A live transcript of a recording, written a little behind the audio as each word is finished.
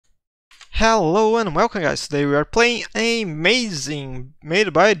Hello and welcome guys, today we are playing Amezeing,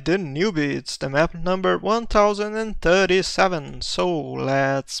 made by the Newbie. It's the map number 1037, so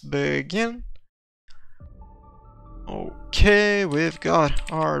let's begin. Okay, we've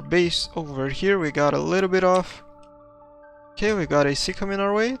got our base over here, we got a little bit off. Okay, we got a AC coming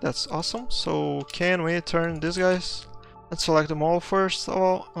our way, that's awesome. So can we turn these guys? Let's select them all first of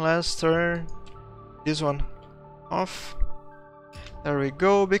all, let's turn this one off. There we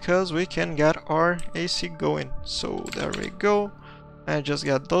go, because we can get our AC going. So there we go. I just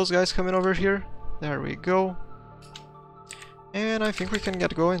got those guys coming over here. There we go. And I think we can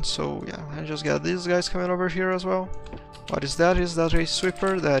get going. So yeah, I just got these guys coming over here as well. What is that? Is that a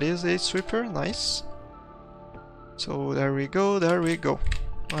sweeper? That is a sweeper. Nice. So there we go, there we go.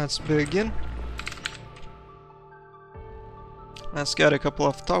 Let's begin. Let's get a couple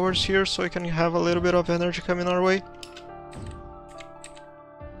of towers here so we can have a little bit of energy coming our way.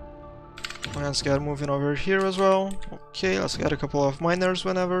 Let's get moving over here as well. Okay, let's get a couple of miners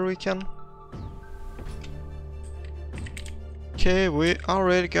whenever we can. Okay, we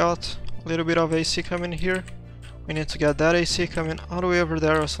already got a little bit of AC coming here. We need to get that AC coming all the way over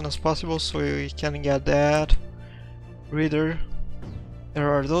there as soon as possible so we can get that reader.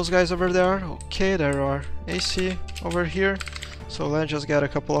 There are those guys over there. Okay, there are AC over here. So let's just get a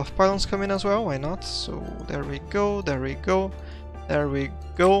couple of pylons coming as well, why not? So there we go, there we go, there we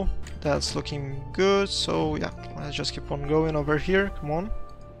go. That's looking good, so yeah, let's just keep on going over here, come on.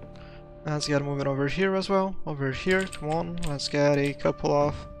 Let's get moving over here as well, over here, come on. Let's get a couple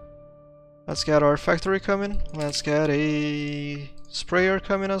of... Let's get our factory coming, let's get a sprayer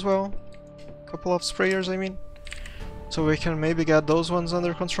coming as well. Couple of sprayers, I mean. So we can maybe get those ones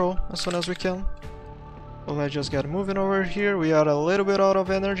under control as soon as we can. So let's just get moving over here. We are a little bit out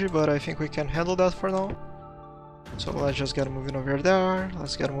of energy, but I think we can handle that for now. So let's just get moving over there,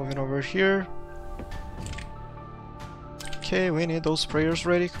 let's get moving over here. Okay, we need those sprayers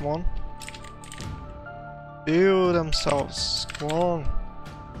ready, come on. Build themselves, come on.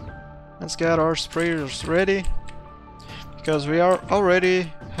 Let's get our sprayers ready. Because we are already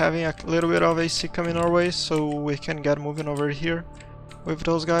having a little bit of AC coming our way, so we can get moving over here with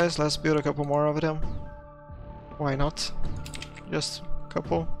those guys. Let's build a couple more of them. Why not? Just a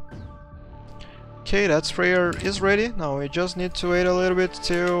couple. Okay, that sprayer is ready. Now we just need to wait a little bit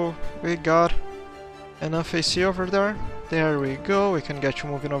till we got enough AC over there. There we go. We can get you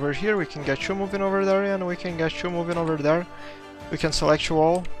moving over here. We can get you moving over there, and we can get you moving over there. We can select you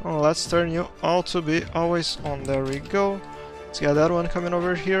all. Oh, let's turn you all to be always on. There we go. Let's get that one coming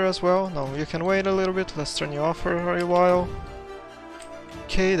over here as well. Now you can wait a little bit. Let's turn you off for a while.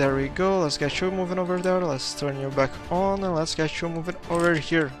 Okay, there we go. Let's get you moving over there. Let's turn you back on, and let's get you moving over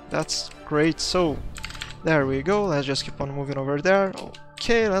here. That's great. So there we go. Let's just keep on moving over there.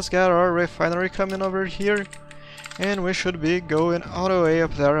 Okay, let's get our refinery coming over here, and we should be going all the way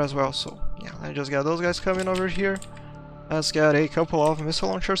up there as well. So yeah, let's just get those guys coming over here. Let's get a couple of missile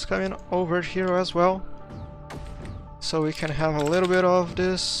launchers coming over here as well, so we can have a little bit of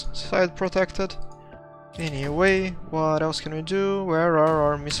this side protected. Anyway, what else can we do? Where are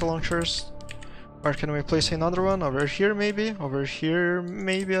our missile launchers? Where can we place another one? Over here maybe? Over here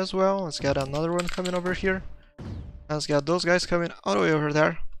maybe as well. Let's get another one coming over here. Let's get those guys coming all the way over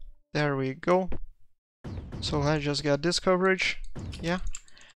there. There we go. So let's just get this coverage. Yeah,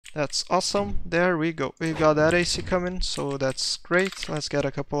 that's awesome. There we go. We got that AC coming, so that's great. Let's get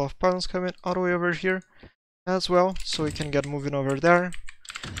a couple of pylons coming all the way over here as well, so we can get moving over there.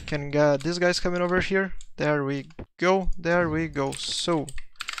 Can get these guys coming over here. There we go, there we go. So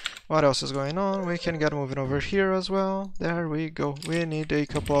what else is going on? We can get moving over here as well. There we go. We need a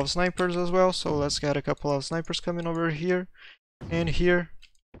couple of snipers as well, so let's get a couple of snipers coming over here and here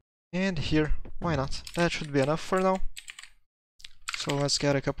and here. Why not? That should be enough for now. So let's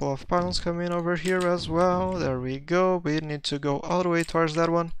get a couple of pylons coming over here as well. There we go. We need to go all the way towards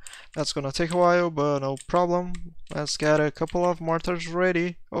that one. That's gonna take a while, but no problem. Let's get a couple of mortars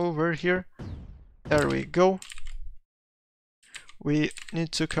ready over here. There we go. We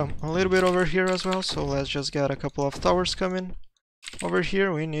need to come a little bit over here as well, so let's just get a couple of towers coming over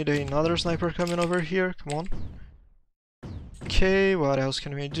here. We need another sniper coming over here, come on. Okay, what else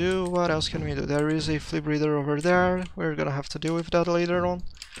can we do? What else can we do? There is a flea breeder over there. We're gonna have to deal with that later on.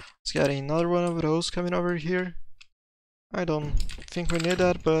 Let's get another one of those coming over here. I don't think we need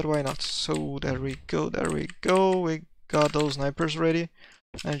that, but why not? So there we go, there we go. We got those snipers ready.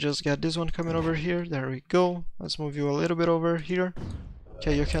 And just get this one coming over here. There we go. Let's move you a little bit over here.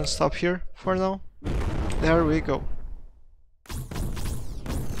 Okay, you can stop here for now. There we go.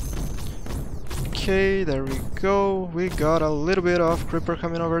 Okay, there we go. We got a little bit of creeper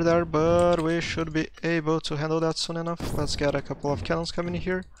coming over there, but we should be able to handle that soon enough. Let's get a couple of cannons coming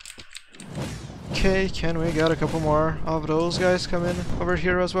here. Okay, can we get a couple more of those guys coming over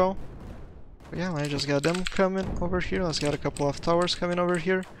here as well? Yeah, let's just get them coming over here. Let's get a couple of towers coming over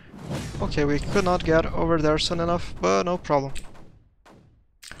here. Okay, we could not get over there soon enough, but no problem.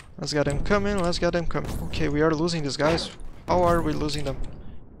 Let's get them coming, let's get them coming. Okay, we are losing these guys. How are we losing them?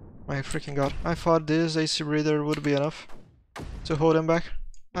 My freaking god. I thought this AC breather would be enough to hold them back.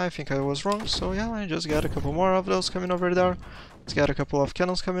 I think I was wrong, so yeah, I just got a couple more of those coming over there. Let's get a couple of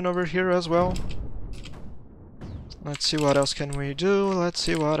cannons coming over here as well. Let's see what else can we do. Let's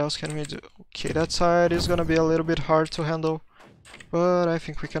see what else can we do. Okay, that side is gonna be a little bit hard to handle, but I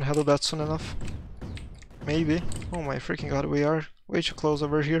think we can handle that soon enough. Maybe. Oh my freaking god, we are way too close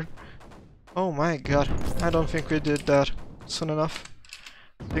over here. Oh my god, I don't think we did that soon enough.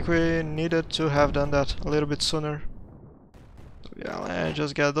 I think we needed to have done that a little bit sooner. So yeah, I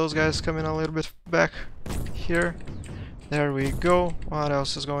just got those guys coming a little bit back here. There we go. What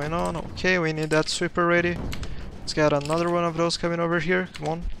else is going on? Okay, we need that sweeper ready. Let's get another one of those coming over here. Come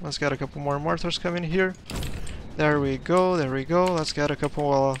on, let's get a couple more mortars coming here. There we go, there we go. Let's get a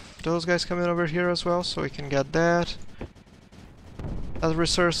couple of those guys coming over here as well, so we can get that. That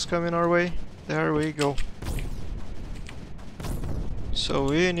resource coming our way. There we go. So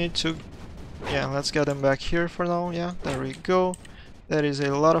we need to... yeah, let's get them back here for now. Yeah, there we go. That is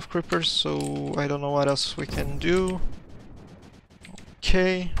a lot of creepers, so I don't know what else we can do.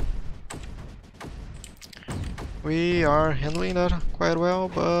 Okay. We are handling that quite well,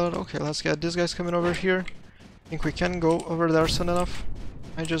 but okay, let's get these guys coming over here. I think we can go over there soon enough.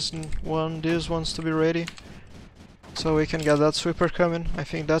 I just want these ones to be ready, so we can get that sweeper coming. I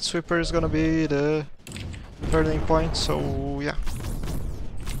think that sweeper is gonna be the turning point, so yeah.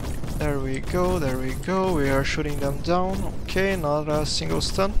 There we go, there we go. We are shooting them down. Okay, not a single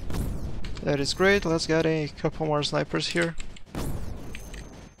stun. That is great. Let's get a couple more snipers here.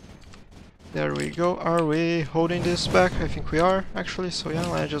 There we go. Are we holding this back? I think we are, actually. So yeah,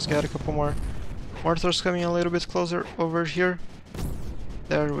 let's just get a couple more mortars coming a little bit closer over here.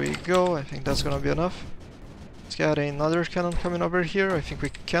 There we go. I think that's gonna be enough. Let's get another cannon coming over here. I think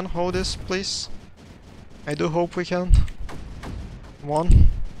we can hold this, please. I do hope we can. Come on.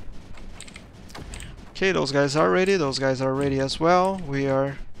 Okay, those guys are ready. Those guys are ready as well. We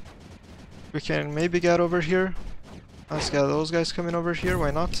can maybe get over here. Let's get those guys coming over here.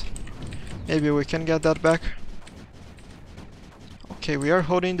 Why not? Maybe we can get that back. Okay, we are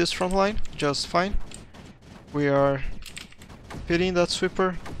holding this front line just fine. We are hitting that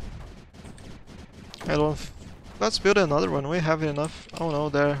sweeper. Let's build another one. We have enough. Oh no,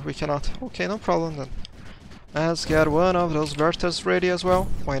 there we cannot. Okay, no problem then. Let's get one of those Berthas ready as well.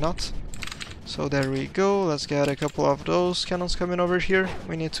 Why not? So there we go. Let's get a couple of those cannons coming over here.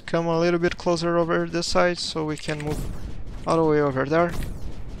 We need to come a little bit closer over this side so we can move all the way over there.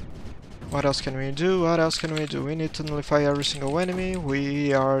 What else can we do? What else can we do? We need to nullify every single enemy.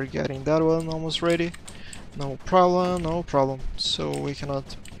 We are getting that one almost ready. No problem, no problem. So we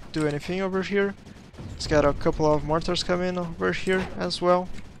cannot do anything over here. Let's get a couple of mortars coming over here as well.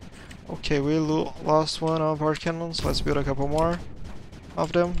 Okay, we lost one of our cannons. Let's build a couple more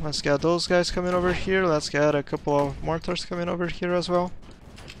of them. Let's get those guys coming over here. Let's get a couple of mortars coming over here as well.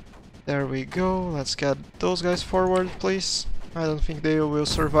 There we go. Let's get those guys forward, please. I don't think they will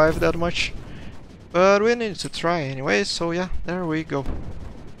survive that much, but we need to try anyway, so yeah, there we go.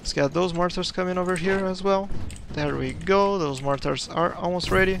 Let's get those mortars coming over here as well. There we go, those mortars are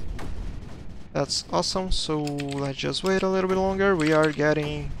almost ready. That's awesome, so let's just wait a little bit longer. We are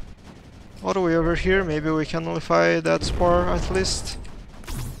getting all the way over here. Maybe we can nullify that spore at least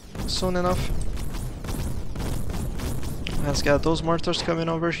soon enough. Let's get those mortars coming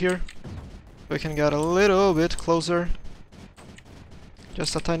over here. We can get a little bit closer.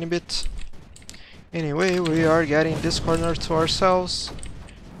 Just a tiny bit. Anyway, we are getting this corner to ourselves.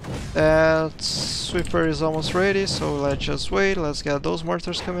 That sweeper is almost ready, so let's just wait. Let's get those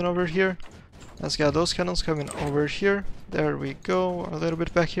mortars coming over here. Let's get those cannons coming over here. There we go. A little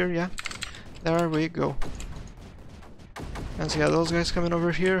bit back here, yeah. There we go. Let's get those guys coming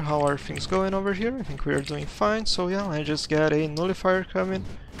over here. How are things going over here? I think we are doing fine. So yeah, I just get a nullifier coming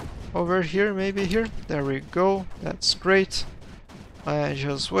over here, maybe here. There we go. That's great. I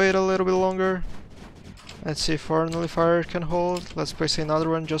just wait a little bit longer. Let's see if our nullifier can hold. Let's place another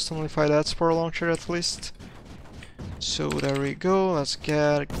one just to nullify that spore launcher at least. So there we go. Let's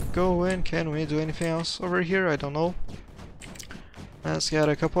get going. Can we do anything else over here? I don't know. Let's get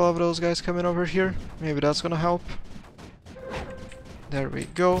a couple of those guys coming over here. Maybe that's gonna help. There we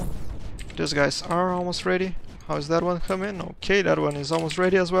go. These guys are almost ready. How is that one coming? Okay, that one is almost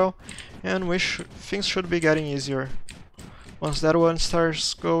ready as well. And things should be getting easier. Once that one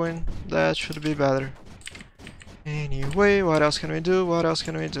starts going, that should be better. Anyway, what else can we do? What else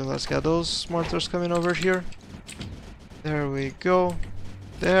can we do? Let's get those mortars coming over here. There we go.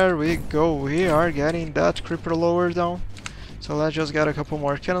 There we go. We are getting that creeper lower down. So let's just get a couple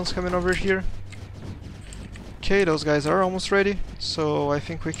more cannons coming over here. Okay, those guys are almost ready. So I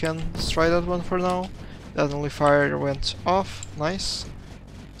think we can try that one for now. That nullifier went off. Nice.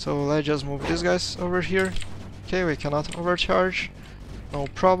 So let's just move these guys over here. Okay, we cannot overcharge. No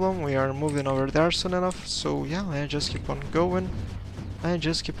problem, we are moving over there soon enough. So yeah, let's just keep on going. And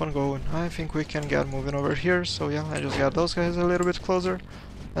just keep on going. I think we can get moving over here. So yeah, I just got those guys a little bit closer.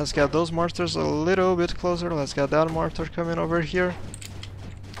 Let's get those mortars a little bit closer. Let's get that mortar coming over here.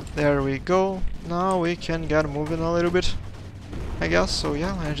 There we go. Now we can get moving a little bit, I guess. So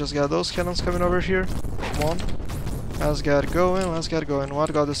yeah, I just got those cannons coming over here. Come on. Let's get going, let's get going.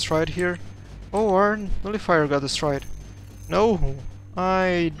 What got destroyed here? Oh, our nullifier got destroyed. No,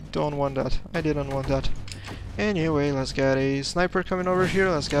 I don't want that. I didn't want that. Anyway, let's get a sniper coming over here.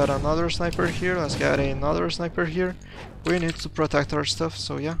 Let's get another sniper here. Let's get another sniper here. We need to protect our stuff,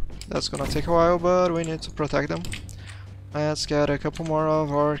 so yeah, that's gonna take a while, but we need to protect them. Let's get a couple more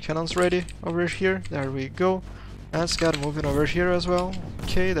of our cannons ready over here. There we go. Let's get moving over here as well.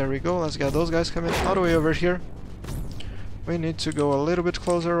 Okay, there we go. Let's get those guys coming all the way over here. We need to go a little bit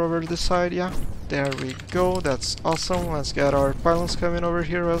closer over this side, yeah. There we go, that's awesome. Let's get our pylons coming over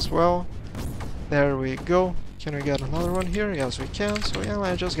here as well. There we go. Can we get another one here? Yes, we can. So yeah,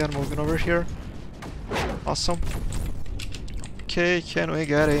 let's just get moving over here. Awesome. Okay, can we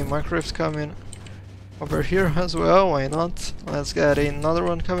get a microwave coming over here as well? Why not? Let's get another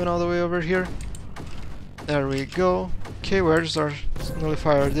one coming all the way over here. There we go. Okay, where's our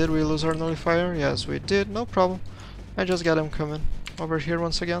nullifier? Did we lose our nullifier? Yes, we did. No problem. I just got him coming over here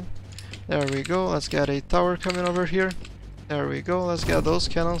once again. There we go. Let's get a tower coming over here. There we go. Let's get those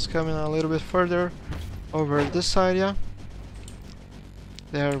cannons coming a little bit further over this side, yeah.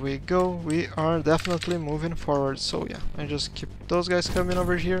 There we go. We are definitely moving forward. So yeah, I just keep those guys coming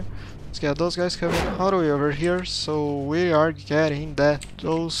over here. Let's get those guys coming all the way over here. So we are getting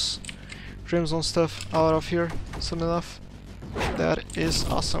those crimson stuff out of here soon enough. That is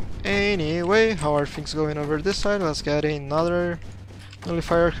awesome. Anyway, how are things going over this side? Let's get another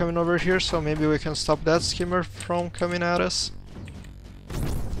nullifier coming over here, so maybe we can stop that skimmer from coming at us.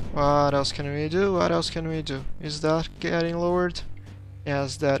 What else can we do? What else can we do? Is that getting lowered?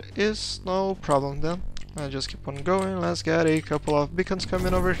 Yes, that is. No problem then. Let's just keep on going. Let's get a couple of beacons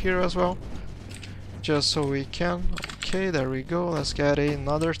coming over here as well, just so we can. Okay, there we go. Let's get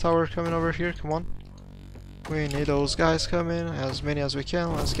another tower coming over here. Come on. We need those guys coming, as many as we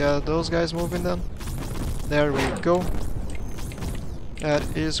can. Let's get those guys moving then. There we go.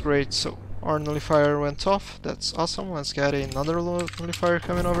 That is great. So our nullifier went off. That's awesome. Let's get another nullifier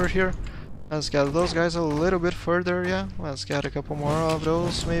coming over here. Let's get those guys a little bit further, yeah. Let's get a couple more of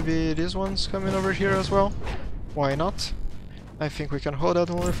those. Maybe these ones coming over here as well. Why not? I think we can hold that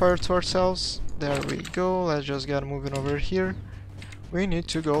nullifier to ourselves. There we go. Let's just get moving over here. We need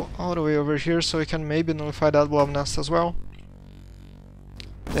to go all the way over here so we can maybe nullify that blob nest as well.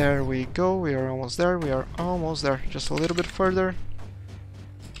 There we go, we are almost there, we are almost there. Just a little bit further.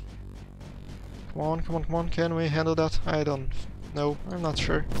 Come on, come on, come on, can we handle that? I don't know, I'm not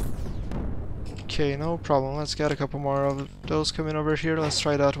sure. Okay, no problem, let's get a couple more of those coming over here. Let's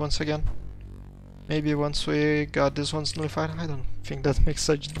try that once again. Maybe once we got this one's nullified. I don't think that makes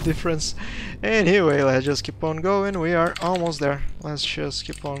such a difference. Anyway, let's just keep on going. We are almost there. Let's just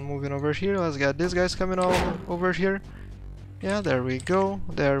keep on moving over here. Let's get these guys coming all over here. Yeah, there we go.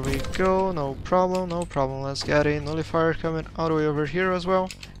 There we go. No problem, no problem. Let's get a nullifier coming all the way over here as well.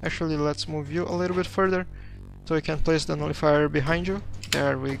 Actually, let's move you a little bit further so we can place the nullifier behind you.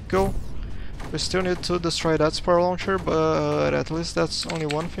 There we go. We still need to destroy that spore launcher, but at least that's only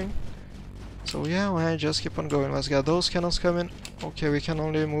one thing. So yeah, I just keep on going. Let's get those cannons coming. Okay, we can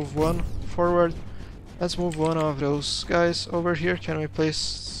only move one forward. Let's move one of those guys over here. Can we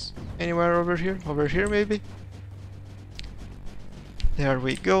place anywhere over here? Over here maybe? There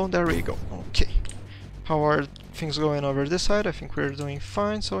we go, there we go. Okay. How are things going over this side? I think we're doing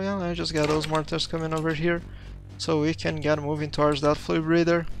fine. So yeah, I just got those mortars coming over here so we can get moving towards that fluid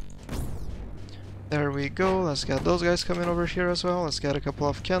breather. There we go, let's get those guys coming over here as well. Let's get a couple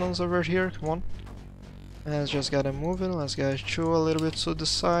of cannons over here, come on. Let's just get them moving, let's get Chu a little bit to the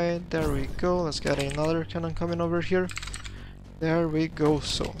side. There we go, let's get another cannon coming over here. There we go,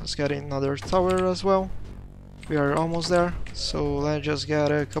 so let's get another tower as well. We are almost there, so let's just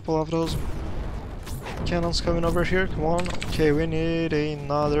get a couple of those cannons coming over here. Come on. Okay, we need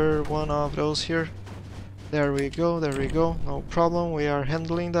another one of those here. There we go, there we go. No problem, we are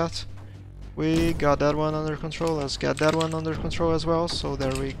handling that. We got that one under control. Let's get that one under control as well. So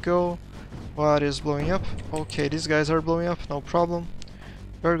there we go. What is blowing up? Okay, these guys are blowing up, no problem.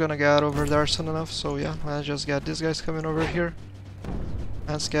 We're gonna get over there soon enough. So yeah, let's just get these guys coming over here.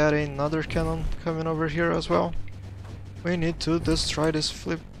 Let's get another cannon coming over here as well. We need to destroy this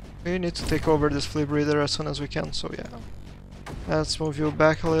flip. We need to take over this flip reader as soon as we can. So yeah, let's move you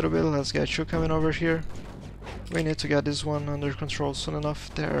back a little bit. Let's get you coming over here. We need to get this one under control soon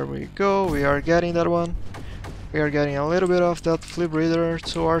enough. There we go. We are getting that one. We are getting a little bit of that flip reader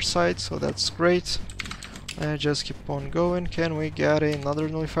to our side, so that's great. Let's just keep on going. Can we get another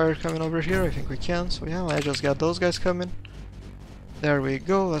nullifier coming over here? I think we can. So yeah, let's just get those guys coming. There we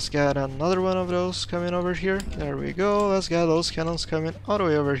go. Let's get another one of those coming over here. There we go. Let's get those cannons coming all the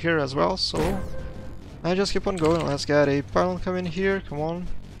way over here as well. So I just keep on going. Let's get a pylon coming here. Come on,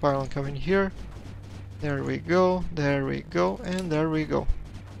 pylon coming here. There we go, and there we go.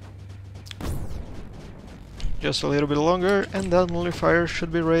 Just a little bit longer, and that nullifier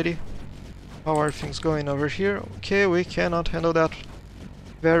should be ready. How are things going over here? Okay, we cannot handle that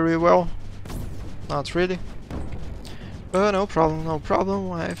very well. Not really. But no problem, no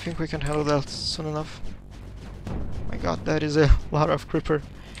problem. I think we can handle that soon enough. My god, that is a lot of creeper.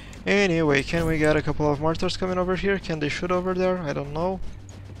 Anyway, can we get a couple of mortars coming over here? Can they shoot over there? I don't know.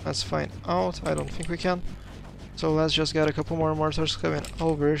 Let's find out. I don't think we can. So let's just get a couple more mortars coming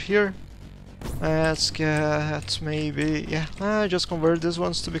over here. Let's get maybe... yeah, just convert these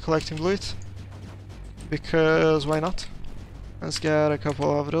ones to be collecting loot. Because why not? Let's get a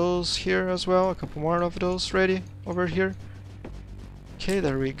couple of those here as well. A couple more of those ready over here. Okay,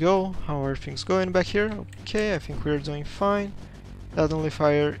 there we go. How are things going back here? Okay, I think we're doing fine. That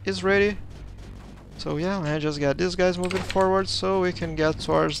nullifier is ready. So yeah, let's just get these guys moving forward so we can get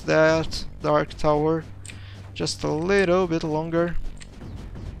towards that dark tower just a little bit longer.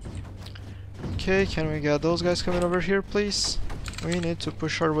 Okay, can we get those guys coming over here, please? We need to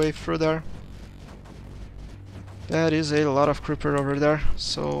push our way through there. That is a lot of creeper over there,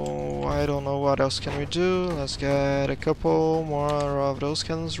 so I don't know what else can we do. Let's get a couple more of those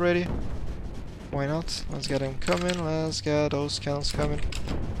cannons ready. Why not? Let's get them coming, let's get those cannons coming.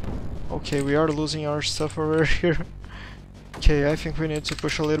 Okay, we are losing our stuff over here. Okay, I think we need to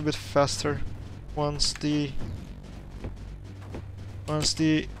push a little bit faster once the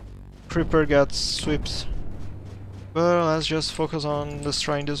creeper gets swept. But let's just focus on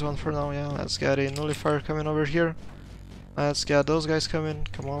destroying this one for now. Yeah, let's get a nullifier coming over here. Let's get those guys coming.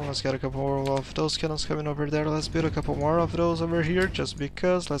 Come on, let's get a couple more of those cannons coming over there. Let's build a couple more of those over here just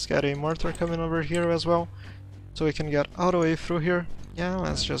because. Let's get a mortar coming over here as well, so we can get all the way through here. Yeah,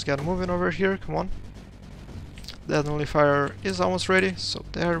 let's just get moving over here, come on. That nullifier is almost ready, so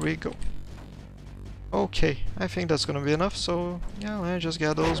there we go. Okay, I think that's gonna be enough, so yeah, let's just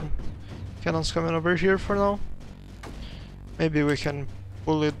get those cannons coming over here for now. Maybe we can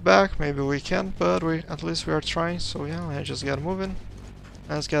pull it back, maybe we can't, but at least we are trying, so yeah, let's just get moving.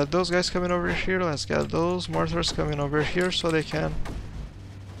 Let's get those guys coming over here, let's get those mortars coming over here so they can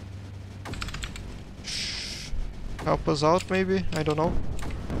help us out, maybe, I don't know.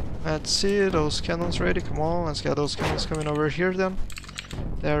 Let's see, those cannons ready, come on, let's get those cannons coming over here then.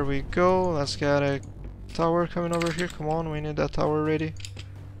 There we go, let's get a tower coming over here, come on, we need that tower ready.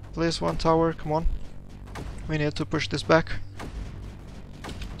 Please, one tower, come on. We need to push this back.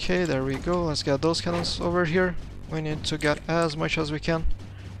 Okay, there we go, let's get those cannons over here. We need to get as much as we can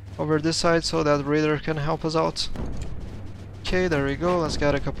over this side so that Raider can help us out. Okay, there we go, let's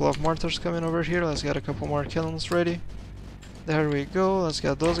get a couple of mortars coming over here, let's get a couple more cannons ready. There we go, let's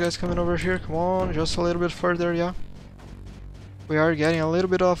get those guys coming over here, come on, just a little bit further, yeah. We are getting a little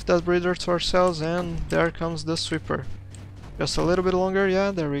bit of that breeder to ourselves, and there comes the sweeper. Just a little bit longer,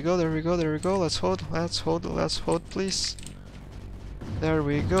 yeah, there we go, there we go, there we go, let's hold, please. There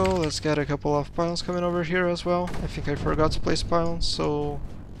we go, let's get a couple of pylons coming over here as well. I think I forgot to place pylons, so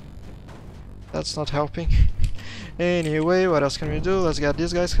that's not helping. Anyway, what else can we do? Let's get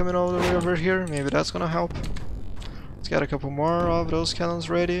these guys coming all the way over here, maybe that's gonna help. Let's get a couple more of those cannons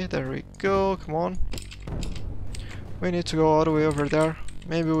ready, there we go, come on. We need to go all the way over there.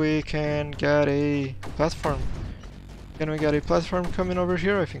 Maybe we can get a platform. Can we get a platform coming over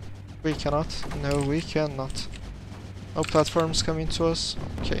here? I think we cannot. No, we cannot. No platforms coming to us.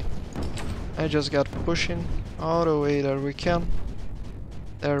 Okay. I just got pushing all the way that we can.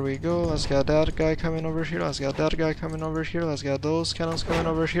 There we go. Let's get that guy coming over here. Let's get that guy coming over here. Let's get those cannons coming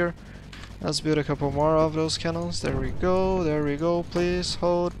over here. Let's build a couple more of those cannons. There we go, there we go. Please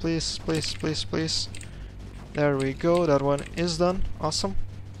hold, please, please, please, please. There we go, that one is done. Awesome.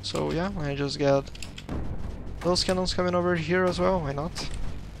 So yeah, I just got those cannons coming over here as well, why not?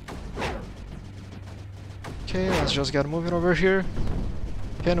 Okay, let's just get moving over here.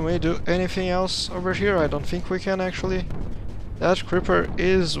 Can we do anything else over here? I don't think we can actually. That creeper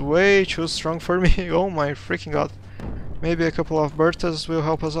is way too strong for me. Oh my freaking god. Maybe a couple of Berthas will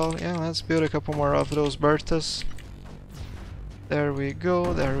help us out. Yeah, let's build a couple more of those Berthas. There we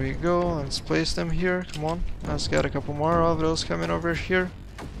go, there we go. Let's place them here. Come on. Let's get a couple more of those coming over here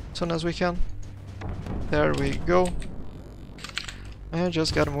as soon as we can. There we go. And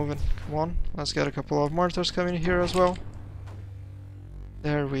just gotta move it. Come on. Let's get a couple of mortars coming here as well.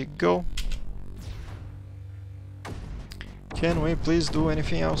 There we go. Can we please do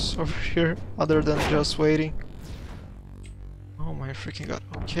anything else over here other than just waiting? Oh my freaking god.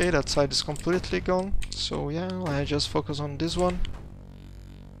 Okay, that side is completely gone. So yeah, I just focus on this one.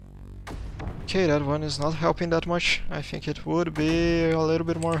 Okay, that one is not helping that much. I think it would be a little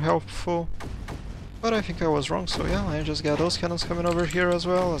bit more helpful. But I think I was wrong, so yeah, I just got those cannons coming over here as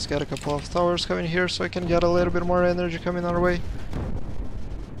well. Let's get a couple of towers coming here so I can get a little bit more energy coming our way.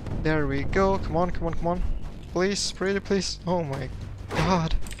 There we go. Come on, come on, come on. Please, pretty please. Oh my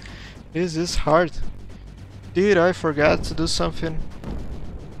god. This is hard. Did I forget to do something?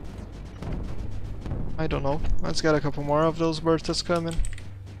 I don't know. Let's get a couple more of those Berthas coming.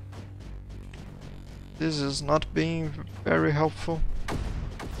 This is not being very helpful.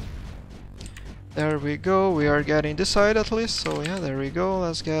 There we go. We are getting this side at least. So yeah, there we go.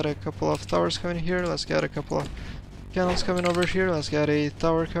 Let's get a couple of towers coming here. Let's get a couple of cannons coming over here. Let's get a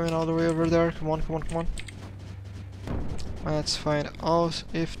tower coming all the way over there. Come on, come on, come on. Let's find out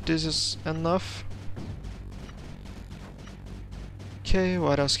if this is enough. Okay,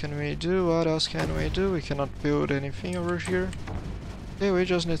 what else can we do? What else can we do? We cannot build anything over here. Okay, we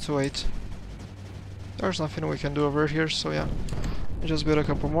just need to wait. There's nothing we can do over here, so yeah. I just build a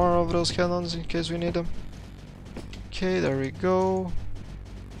couple more of those cannons in case we need them. Okay, there we go.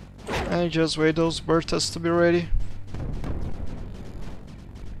 And just wait those Berthas to be ready.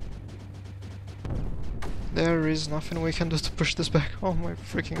 There is nothing we can do to push this back. Oh my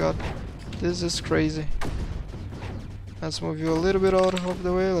freaking god. This is crazy. Let's move you a little bit out of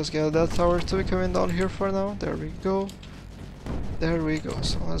the way. Let's get that tower to be coming down here for now. There we go. There we go.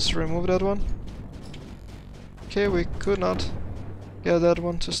 So let's remove that one. Okay, we could not get that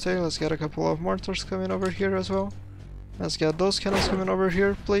one to stay. Let's get a couple of mortars coming over here as well. Let's get those cannons coming over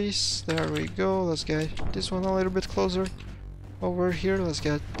here, please. There we go. Let's get this one a little bit closer over here. Let's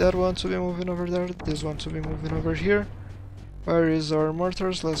get that one to be moving over there. This one to be moving over here. Where is our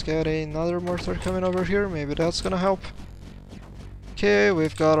mortars? Let's get another mortar coming over here. Maybe that's gonna help. Okay,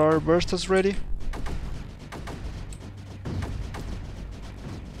 we've got our Berthas ready.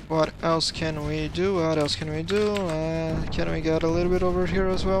 What else can we do? What else can we do? Can we get a little bit over here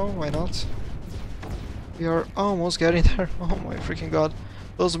as well? Why not? We are almost getting there. Oh my freaking god.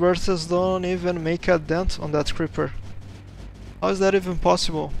 Those Berthas don't even make a dent on that creeper. How is that even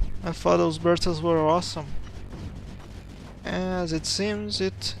possible? I thought those Berthas were awesome. As it seems,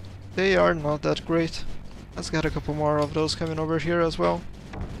 they are not that great. Let's get a couple more of those coming over here as well.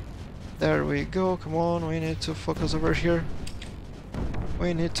 There we go. Come on, we need to focus over here.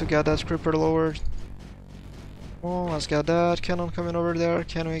 We need to get that creeper lowered. Come on, let's get that cannon coming over there.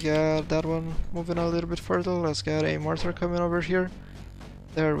 Can we get that one moving a little bit further? Let's get a mortar coming over here.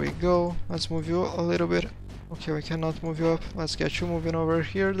 There we go. Let's move you a little bit. Okay, we cannot move you up. Let's get you moving over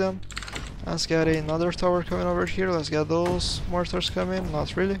here then. Let's get another tower coming over here. Let's get those mortars coming.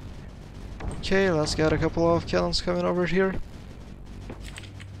 Not really. Okay, let's get a couple of cannons coming over here.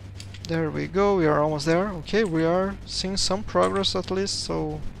 There we go. We are almost there. Okay, we are seeing some progress at least.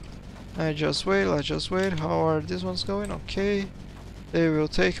 So let's just wait. How are these ones going? Okay, they will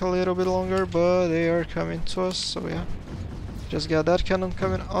take a little bit longer, but they are coming to us. So yeah, just get that cannon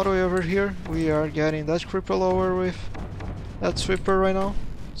coming all the way over here. We are getting that creeper lower with that sweeper right now.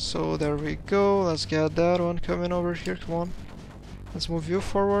 So there we go. Let's get that one coming over here. Come on. Let's move you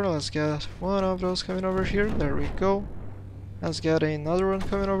forward. Let's get one of those coming over here. There we go. Let's get another one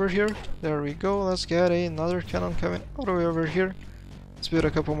coming over here. There we go. Let's get another cannon coming all the way over here. Let's build a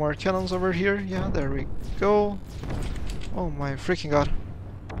couple more cannons over here. Yeah, there we go. Oh my freaking god.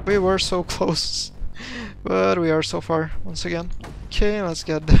 We were so close. But we are so far once again. Okay, let's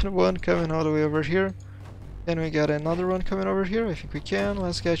get that one coming all the way over here. Can we get another one coming over here? I think we can.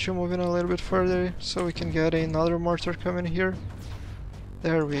 Let's get you moving a little bit further so we can get another mortar coming here.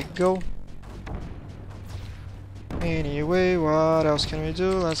 There we go. Anyway, what else can we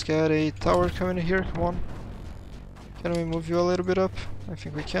do? Let's get a tower coming here, come on. Can we move you a little bit up? I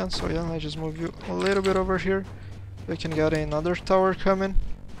think we can, so yeah, let's just move you a little bit over here. We can get another tower coming.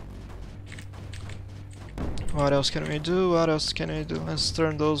 What else can we do? What else can we do? Let's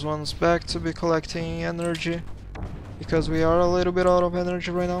turn those ones back to be collecting energy, because we are a little bit out of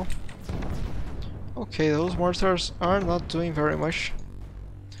energy right now. Okay, those mortars are not doing very much.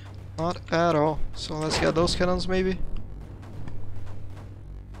 Not at all. So let's get those cannons maybe.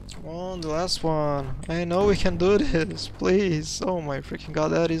 Come on, the last one. I know we can do this, please. Oh my freaking god,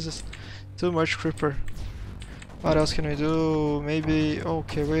 that is too much creeper. What else can we do? Maybe...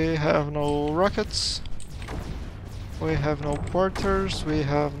 okay, we have no rockets. We have no porters, we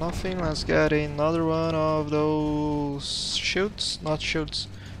have nothing. Let's get another one of those shoots. Not shoots.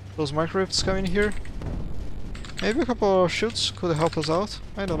 Those microwaves coming here. Maybe a couple of shoots could help us out.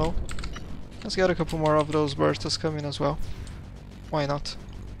 I don't know. Let's get a couple more of those bursts coming as well. Why not?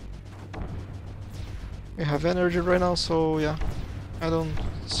 We have energy right now, so yeah. I don't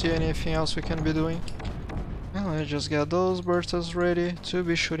see anything else we can be doing. And let's just get those bursts ready to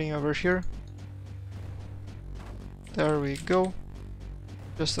be shooting over here. There we go.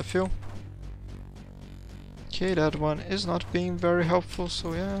 Just a few. Okay, that one is not being very helpful,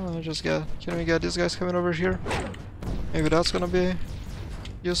 so yeah, I'll just get... can we get these guys coming over here? Maybe that's gonna be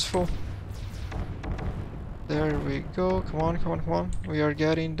useful. There we go, come on, come on, come on. We are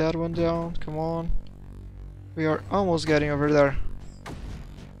getting that one down, come on. We are almost getting over there.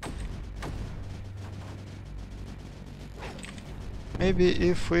 Maybe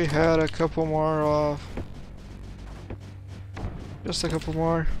if we had a couple more of... just a couple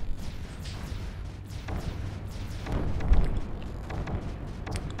more.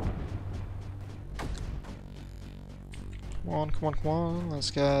 Come on, come on, come on.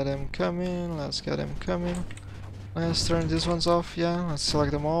 Let's get them coming. Let's get them coming. Let's turn these ones off. Yeah, let's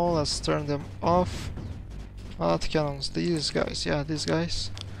select them all. Let's turn them off. Not cannons. These guys. Yeah, these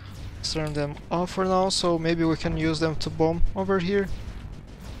guys. Let's turn them off for now. So maybe we can use them to bomb over here.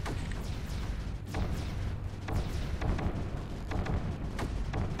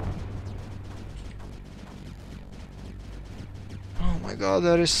 God,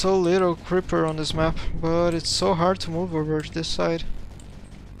 there is so little creeper on this map, but it's so hard to move over to this side.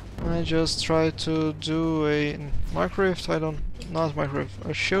 I just try to do a microwave, not microwave,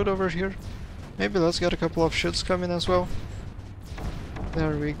 a shield over here. Maybe let's get a couple of shields coming as well.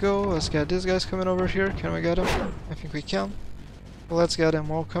 There we go, let's get these guys coming over here. Can we get them? I think we can. Let's get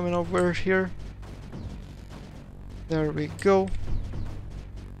them all coming over here. There we go.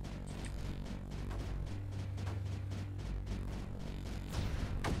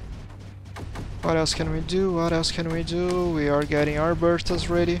 What else can we do? What else can we do? We are getting our bursts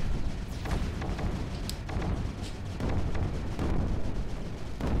ready.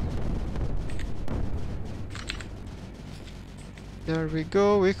 There we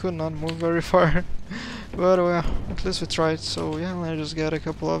go. We could not move very far. But well, at least we tried. So yeah, let's just get a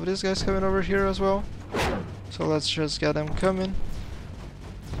couple of these guys coming over here as well. So let's just get them coming.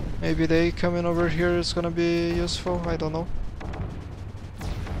 Maybe they coming over here is gonna be useful. I don't know.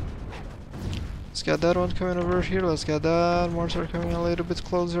 Let's get that one coming over here, let's get that mortar coming a little bit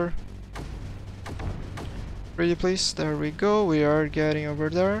closer. Pretty please, there we go, we are getting over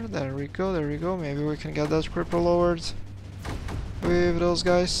there, there we go, maybe we can get that creeper lowered with those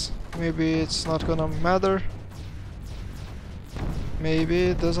guys. Maybe it's not gonna matter. Maybe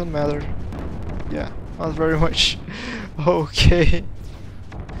it doesn't matter. Yeah, not very much. Okay.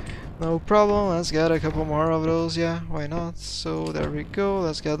 No problem, let's get a couple more of those, yeah, why not? So there we go,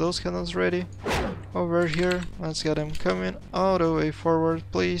 let's get those cannons ready. Over here, let's get them coming all the way forward,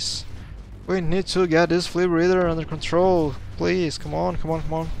 please. We need to get this flea breeder under control, please, come on, come on,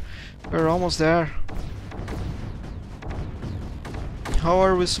 come on. We're almost there. How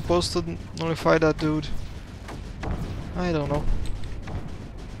are we supposed to nullify that dude? I don't know.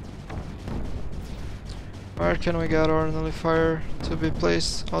 Where can we get our nullifier to be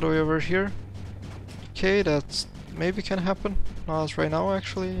placed? All the way over here. Okay, that maybe can happen. Not right now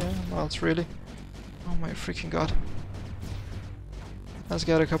actually, yeah, not really. Oh my freaking god. Let's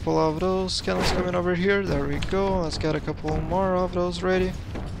get a couple of those cannons coming over here. There we go. Let's get a couple more of those ready.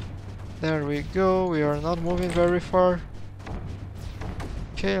 There we go. We are not moving very far.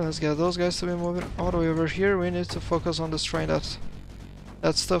 Okay, let's get those guys to be moving all the way over here. We need to focus on destroying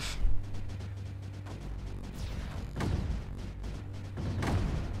that stuff.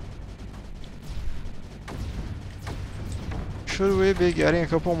 Should we be getting a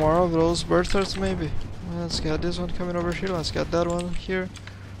couple more of those bursters maybe? Let's get this one coming over here, let's get that one here.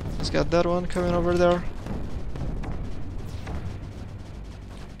 Let's get that one coming over there.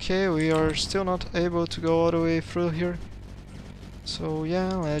 Okay, we are still not able to go all the way through here. So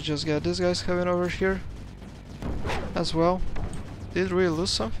yeah, let's just get these guys coming over here as well. Did we lose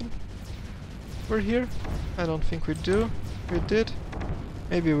something over here? I don't think we do. We did.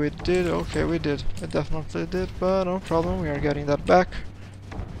 Maybe we did. Okay, we did. We definitely did, but no problem. We are getting that back.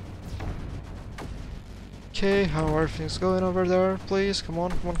 Okay, how are things going over there? Please, come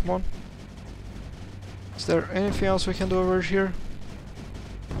on, come on, come on. Is there anything else we can do over here?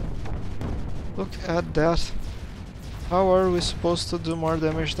 Look at that. How are we supposed to do more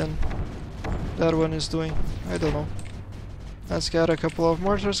damage than that one is doing? I don't know. Let's get a couple of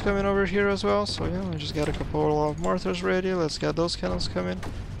mortars coming over here as well. So yeah, let's just get a couple of mortars ready. Let's get those cannons coming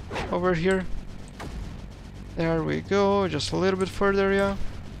over here. There we go. Just a little bit further, yeah.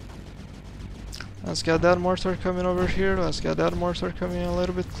 Let's get that mortar coming over here. Let's get that mortar coming a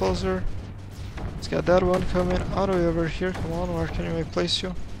little bit closer. Let's get that one coming all the way over here. Come on, where can we place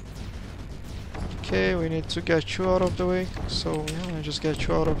you? Okay, we need to get you out of the way. So yeah, I'll just get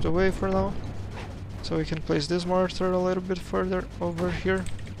you out of the way for now. So we can place this mortar a little bit further over here.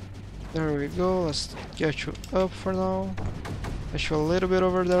 There we go. Let's get you up for now. Get you a little bit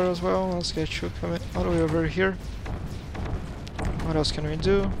over there as well. Let's get you coming all the way over here. What else can we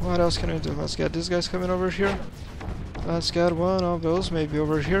do? What else can we do? Let's get these guys coming over here. Let's get one of those maybe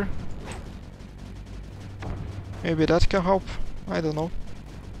over here. Maybe that can help. I don't know.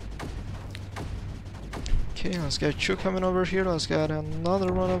 Okay, let's get you coming over here. Let's get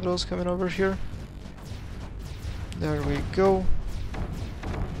another one of those coming over here. There we go.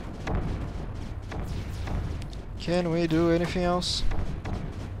 Can we do anything else?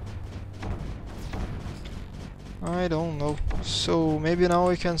 I don't know. So maybe now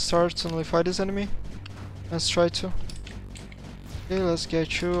we can start to nullify this enemy. Let's try to. Okay, let's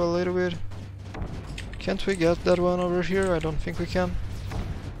get you a little bit. Can't we get that one over here? I don't think we can.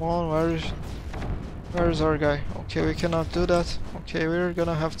 Come on, where is our guy? Okay, we cannot do that. Okay, we're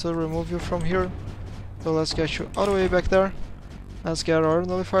gonna have to remove you from here. So let's get you all the way back there. Let's get our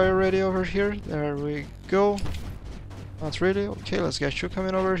nullifier ready over here. There we go. Not really. Okay, let's get you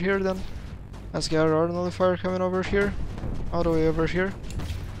coming over here then. Let's get our nullifier coming over here. All the way over here.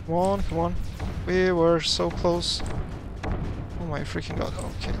 Come on, come on. We were so close. Oh my freaking god.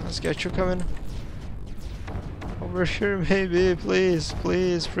 Okay, let's get you coming over here maybe. Please,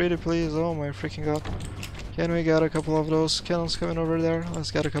 please, pretty please. Oh my freaking god. Can we get a couple of those cannons coming over there?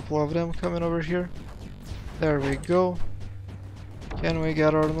 Let's get a couple of them coming over here. There we go. Can we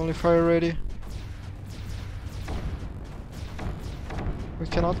get our nullifier ready? We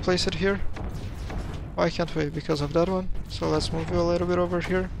cannot place it here. Why can't we? Because of that one. So let's move you a little bit over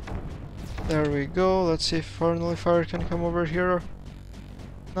here. There we go. Let's see if our nullifier can come over here.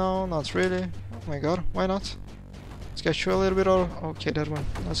 No, not really. Oh my god, why not? Let's get you a little bit over. Okay, that one.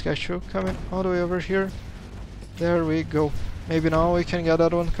 Let's get you coming all the way over here. There we go. Maybe now we can get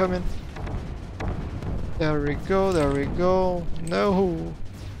that one coming. There we go, there we go. No!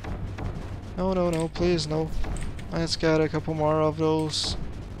 No, no, no, please, no. Let's get a couple more of those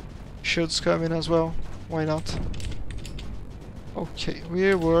shields coming as well. Why not? Okay,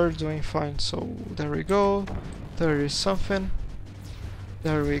 we were doing fine, so there we go. There is something.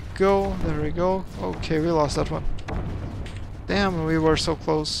 There we go, there we go. Okay, we lost that one. Damn, we were so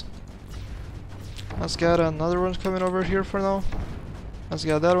close. Let's get another one coming over here for now. Let's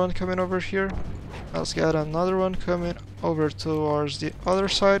get that one coming over here. Let's get another one coming over towards the other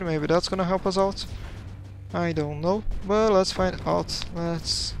side. Maybe that's gonna help us out. I don't know, but let's find out.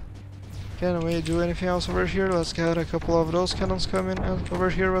 Can we do anything else over here? Let's get a couple of those cannons coming over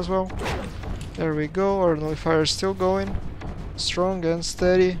here as well. There we go. Our nullifier is still going. Strong and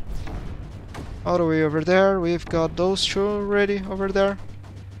steady. All the way over there. We've got those two ready over there.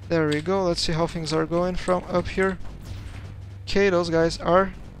 There we go. Let's see how things are going from up here. Okay, those guys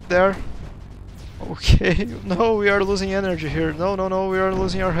are there. Okay, no, we are losing energy here. No, no, no, we are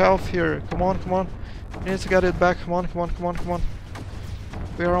losing our health here. Come on, come on. We need to get it back. Come on, come on, come on, come on.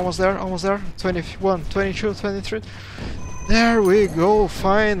 We are almost there, almost there. 21, 22, 23. There we go,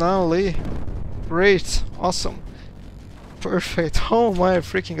 finally. Great, awesome. Perfect. Oh my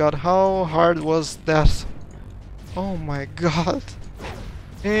freaking god, how hard was that? Oh my god.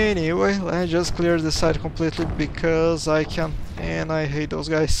 Anyway, let's just clear this side completely because I can, and I hate those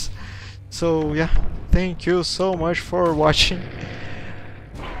guys. So yeah, thank you so much for watching.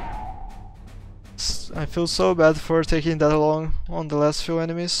 I feel so bad for taking that long on the last few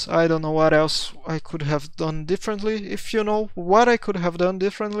enemies. I don't know what else I could have done differently. If you know what I could have done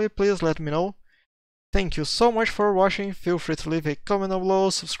differently, please let me know. Thank you so much for watching. Feel free to leave a comment down below,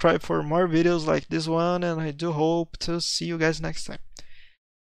 subscribe for more videos like this one, and I do hope to see you guys next time.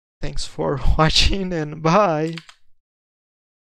 Thanks for watching and bye!